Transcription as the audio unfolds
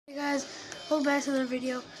Welcome back to another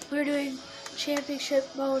video. We're doing championship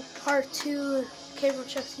mode part 2 Cable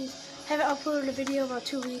Chucksies. Haven't uploaded a video in about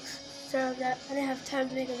 2 weeks. Sorry about that. I didn't have time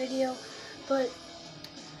to make a video, but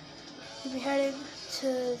we'll be heading to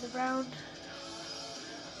the round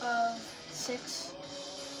of 6.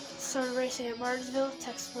 Started racing at Martinsville,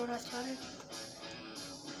 Texas Roadhouse 200.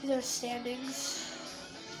 These are standings.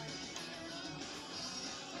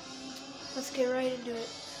 Let's get right into it.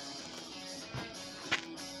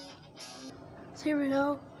 So here we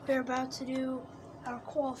go. We're about to do our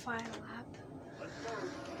qualifying lap. I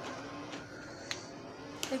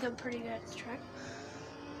think I'm pretty good at the track.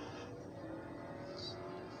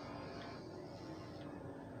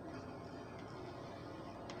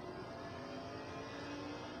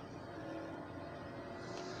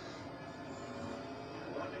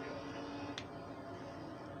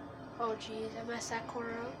 Oh geez, I messed that corner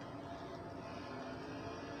up.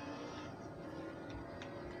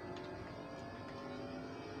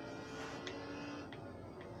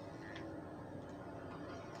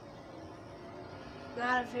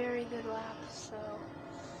 Not a very good lap, so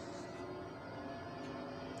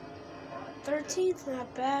 13th,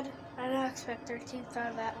 not bad. I did not expect 13th out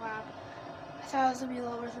of that lap. I thought it was gonna be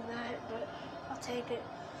lower than that, but I'll take it.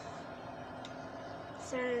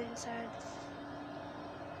 Standing inside,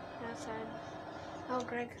 outside. Oh,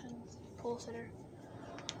 Gregson's pole sitter.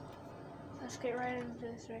 Let's get right into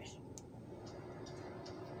this race.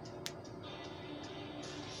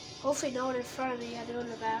 Hopefully, no one in front of me had to go in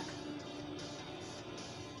the back.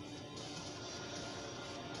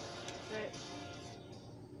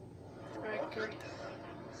 Alright, good.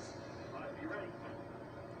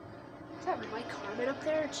 Is that Mike Harmon up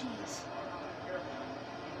there? Jeez.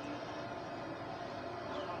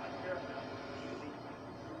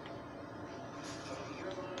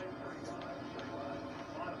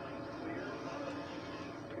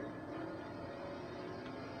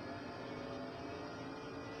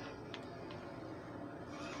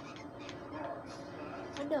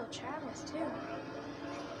 I know Travis too.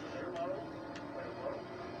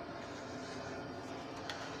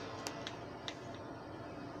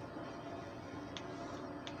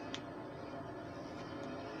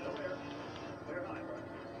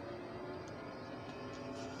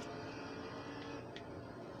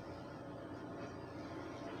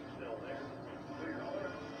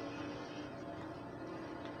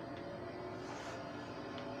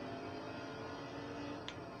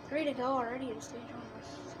 Three to go already in stage 1.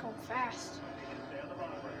 It's going fast.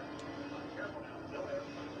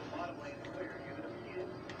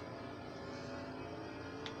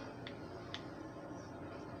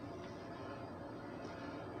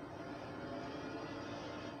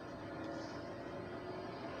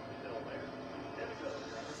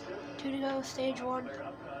 Two to go, stage 1.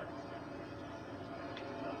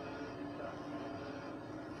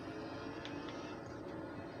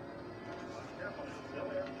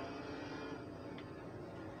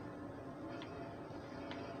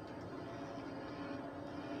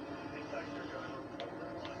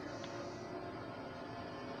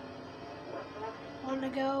 One to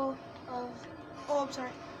go of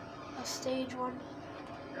stage 1.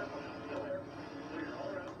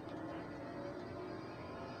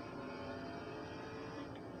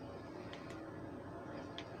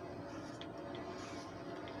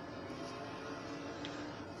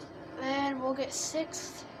 And we'll get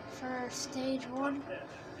 6th for stage 1.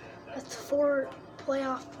 That's 4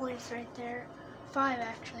 playoff points right there. 5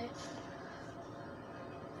 actually.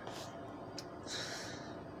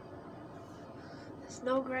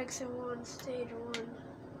 No Gregson won stage 1.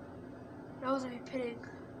 I was gonna be pitting.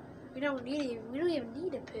 We don't even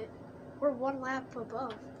need a pit. We're 1 lap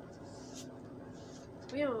above.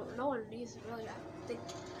 No one needs to really. I think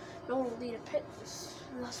no one will need a pit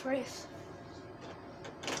in this race.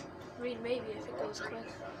 I mean, maybe if it goes quick.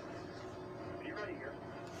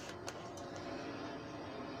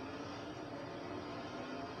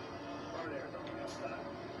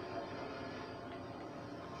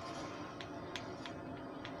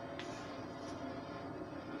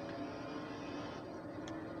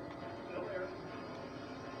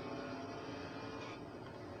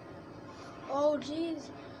 Oh geez,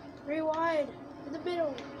 3 wide in the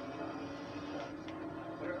middle.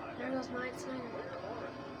 There goes Mike Snyder.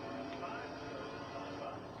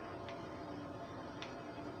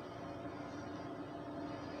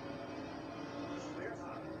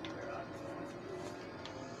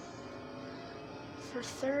 For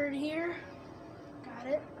 3rd here, got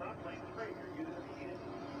it.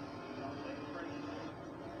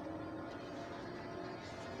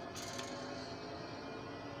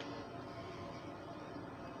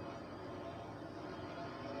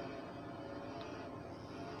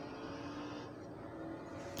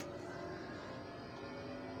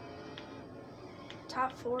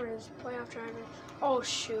 top 4 is playoff driver. Oh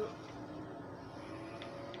shoot.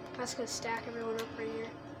 That's gonna stack everyone up right here.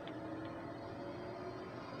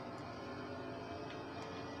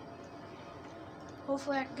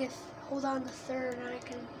 Hopefully I can hold on to third and I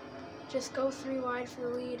can just go 3 wide for the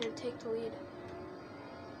lead and take the lead.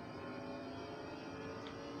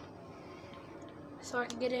 So I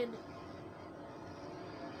can get in.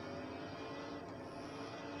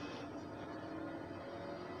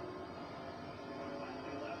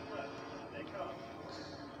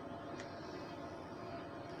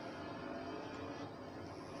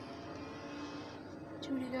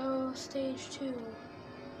 Two to go, stage 2.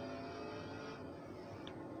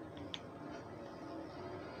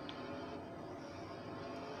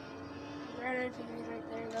 Right infantry's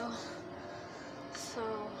right there though. So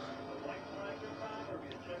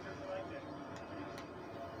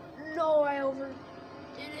no, I overdid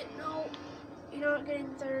it. No, you're not getting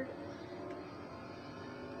third.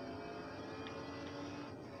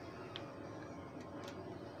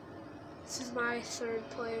 This is my third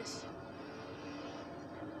place.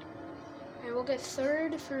 And we'll get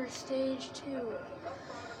third for stage 2.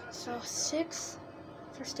 So 6th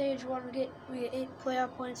for stage 1. We get 8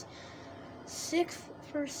 playoff points. 6th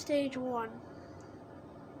for stage 1.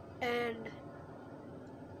 And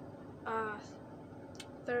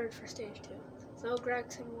 3rd for stage 2. So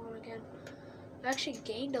Gregson won again. I actually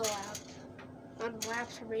gained a lap on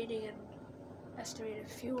laps remaining and estimated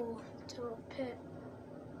fuel to pit.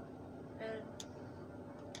 And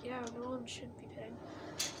yeah, no one should be pitting.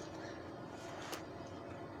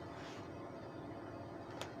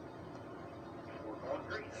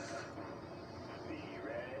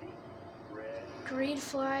 Green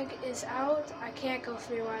flag is out. I can't go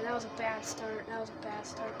 3 wide. That was a bad start. That was a bad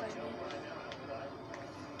start by me.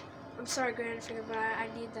 I'm sorry, Grandfinger, but I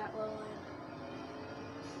need that low line.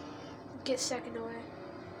 Get second away.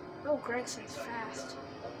 Oh, Gregson's fast.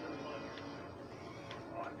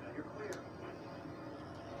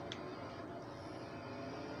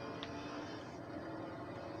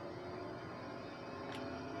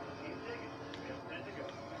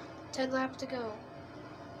 Ten laps to go.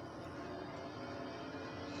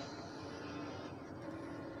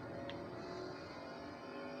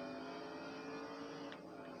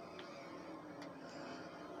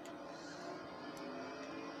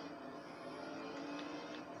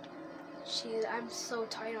 Jeez, I'm so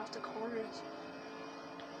tight off the corners.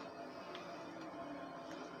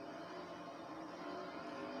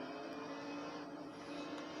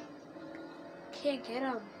 Can't get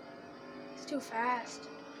him. He's too fast.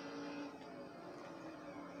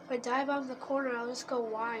 If I dive off the corner, I'll just go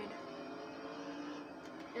wide.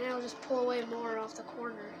 And I'll just pull away more off the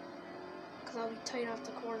corner. Because I'll be tight off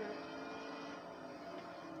the corner.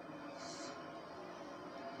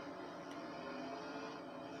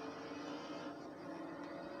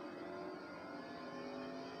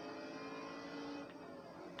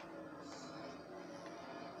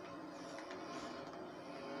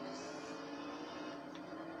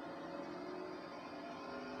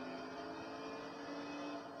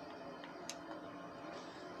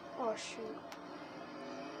 Oh shoot.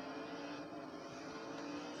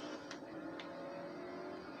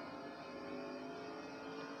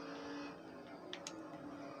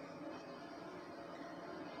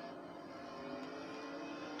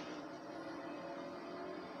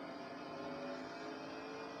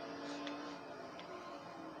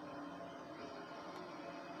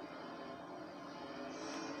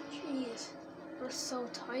 Jeez, we're so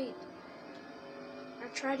tight. I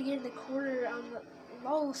tried to get in the corner on the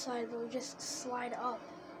low side, but we just slide up.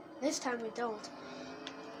 This time we don't.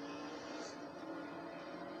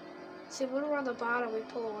 See, when we're on the bottom, we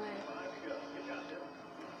pull away.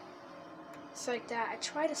 It's like that. I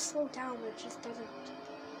try to slow down, but it just doesn't.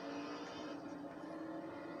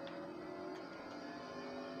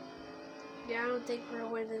 Yeah, I don't think we're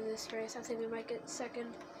winning this race. I think we might get second,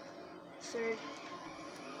 third.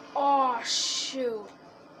 Oh, shoot.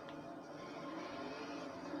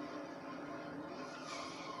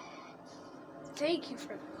 Thank you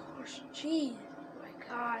for the caution. Gee, oh my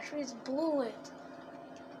gosh, we just blew it.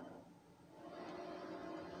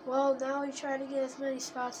 Well, now we try to get as many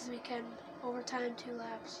spots as we can. Overtime, 2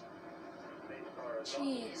 laps.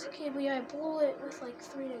 Jeez, I can't believe I blew it with like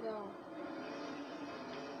 3 to go.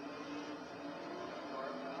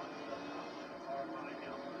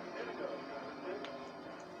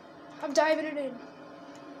 I'm diving it in.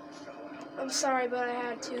 I'm sorry, but I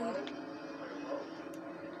had to.